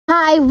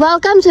Hi,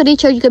 welcome to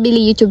Richard Cabile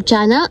YouTube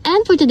channel,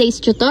 and for today's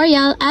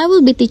tutorial, I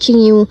will be teaching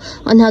you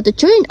on how to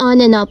turn on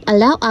and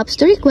allow apps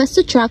to request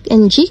to track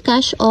in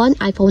Gcash on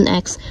iPhone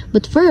X.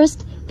 But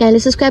first, kindly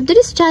subscribe to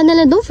this channel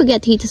and don't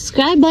forget to hit the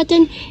subscribe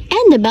button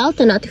and the bell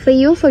to notify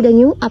you for the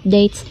new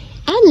updates.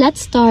 And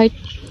let's start.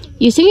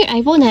 Using your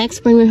iPhone X,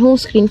 from your home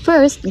screen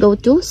first, go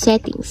to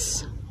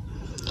Settings.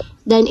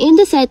 Then in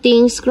the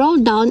settings, scroll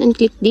down and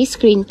click the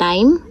Screen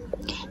Time.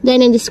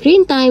 Then in the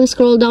screen time,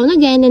 scroll down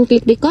again and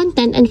click the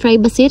content and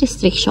privacy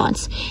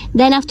restrictions.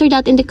 Then after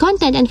that, in the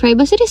content and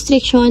privacy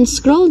restrictions,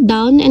 scroll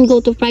down and go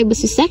to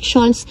privacy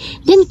sections.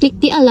 Then click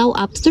the allow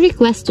apps to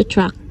request to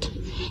track.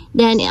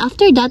 Then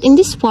after that, in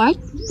this part,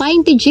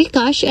 find the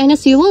Gcash, and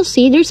as you will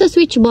see, there's a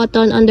switch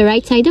button on the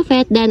right side of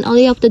it. Then all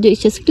you have to do is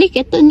just click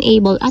it to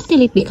enable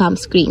until it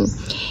becomes green.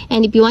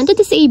 And if you want to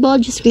disable,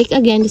 just click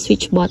again the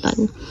switch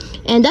button.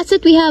 And that's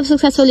it. We have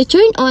successfully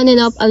turned on and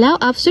allow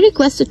apps to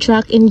request to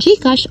track in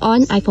Gcash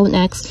on iPhone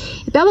X.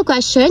 If you have a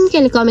question,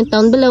 can you comment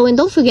down below, and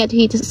don't forget to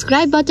hit the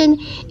subscribe button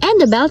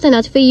and the bell to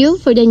notify you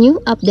for the new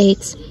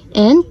updates.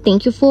 And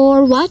thank you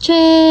for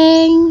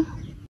watching.